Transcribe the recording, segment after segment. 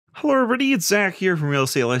Hello everybody, it's Zach here from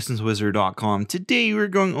RealEstateLicenseWizard.com. Today we're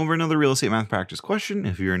going over another real estate math practice question.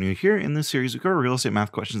 If you're new here, in this series we cover real estate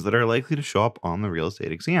math questions that are likely to show up on the real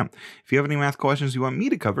estate exam. If you have any math questions you want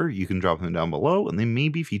me to cover, you can drop them down below and they may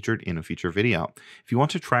be featured in a future video. If you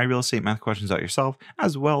want to try real estate math questions out yourself,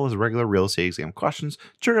 as well as regular real estate exam questions,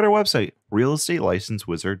 check out our website,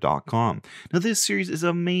 RealEstateLicenseWizard.com. Now this series is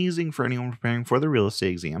amazing for anyone preparing for the real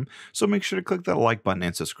estate exam, so make sure to click that like button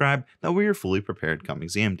and subscribe, that way you're fully prepared come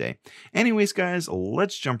exam day. Anyways, guys,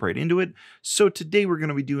 let's jump right into it. So today we're going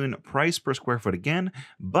to be doing price per square foot again,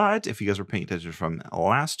 but if you guys were paying attention from the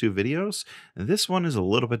last two videos, this one is a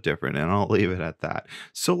little bit different, and I'll leave it at that.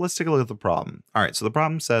 So let's take a look at the problem. All right, so the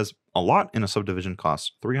problem says a lot in a subdivision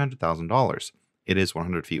costs $300,000. It is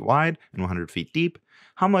 100 feet wide and 100 feet deep.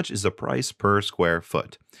 How much is the price per square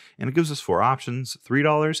foot? And it gives us four options: $3,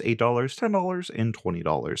 $8, $10, and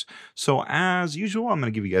 $20. So as usual, I'm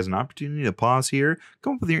going to give you guys an opportunity to pause here,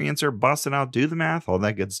 come up with your answer, bust it out, do the math, all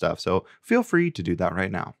that good stuff. So feel free to do that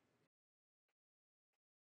right now.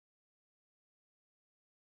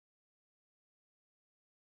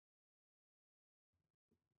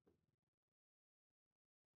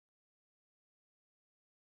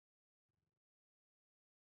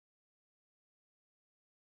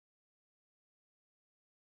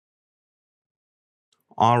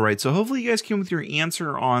 All right, so hopefully you guys came with your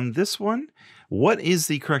answer on this one. What is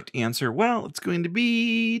the correct answer? Well, it's going to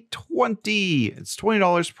be 20. It's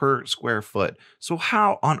 $20 per square foot. So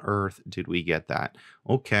how on earth did we get that?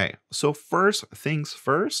 Okay, so first things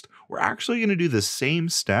first, we're actually going to do the same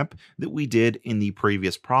step that we did in the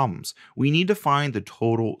previous problems. We need to find the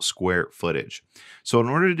total square footage. So in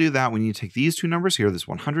order to do that, we need to take these two numbers here, this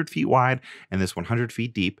 100 feet wide and this 100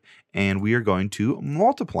 feet deep, and we are going to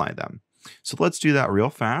multiply them. So let's do that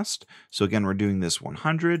real fast. So again, we're doing this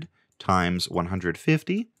 100 times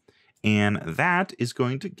 150, and that is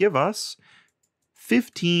going to give us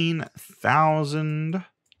 15,000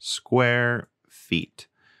 square feet.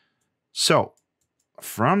 So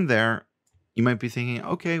from there, you might be thinking,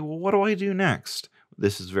 okay, well, what do I do next?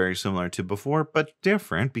 This is very similar to before, but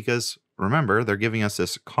different because remember, they're giving us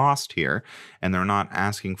this cost here, and they're not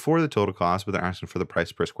asking for the total cost, but they're asking for the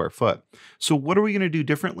price per square foot. So what are we going to do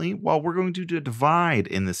differently? Well, we're going to divide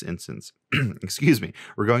in this instance. Excuse me.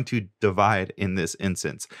 We're going to divide in this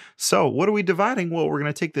instance. So what are we dividing? Well, we're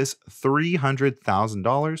going to take this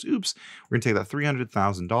 $300,000. Oops. We're going to take that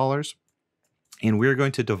 $300,000. And we're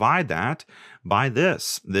going to divide that by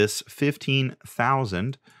this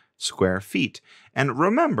 15,000 square feet. And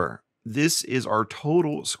remember, this is our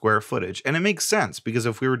total square footage. And it makes sense because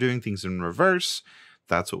if we were doing things in reverse,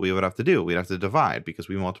 that's what we would have to do. We'd have to divide because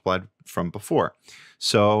we multiplied from before.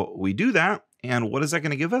 So we do that. And what is that going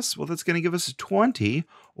to give us? Well, that's going to give us 20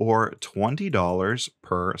 or $20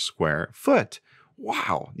 per square foot.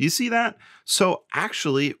 Wow. You see that? So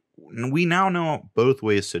actually, we now know both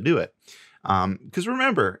ways to do it. Because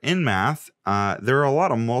remember, in math, there are a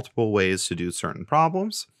lot of multiple ways to do certain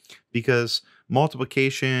problems because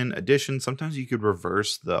multiplication, addition, sometimes you could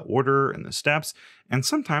reverse the order and the steps, and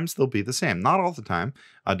sometimes they'll be the same. Not all the time,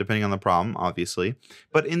 depending on the problem, obviously.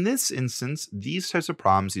 But in this instance, these types of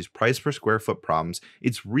problems, these price per square foot problems,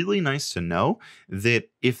 it's really nice to know that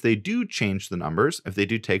if they do change the numbers, if they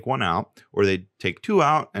do take one out, or they take two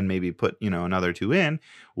out and maybe put, another two in,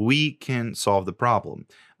 we can solve the problem.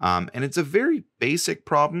 And it's a very basic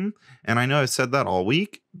problem. And I know I've said that all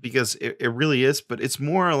week because it really is, but it's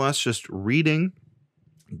more or less just reading,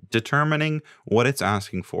 determining what it's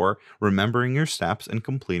asking for, remembering your steps, and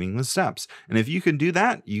completing the steps. And if you can do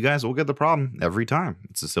that, you guys will get the problem every time.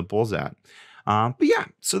 It's as simple as that. But yeah,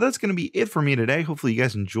 so that's going to be it for me today. Hopefully you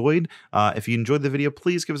guys enjoyed. If you enjoyed the video,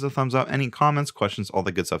 please give us a thumbs up. Any comments, questions, all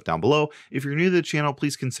the good stuff down below. If you're new to the channel,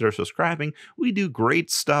 please consider subscribing. We do great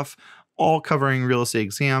stuff, all covering real estate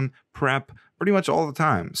exam prep pretty much all the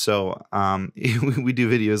time. So we do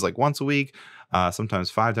videos like once a week,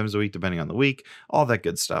 sometimes 5 times a week, depending on the week, all that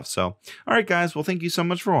good stuff. So, all right, guys. Well, thank you so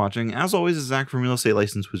much for watching. As always, it's Zach from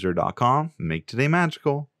RealEstateLicenseWizard.com. Make today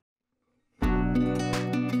magical.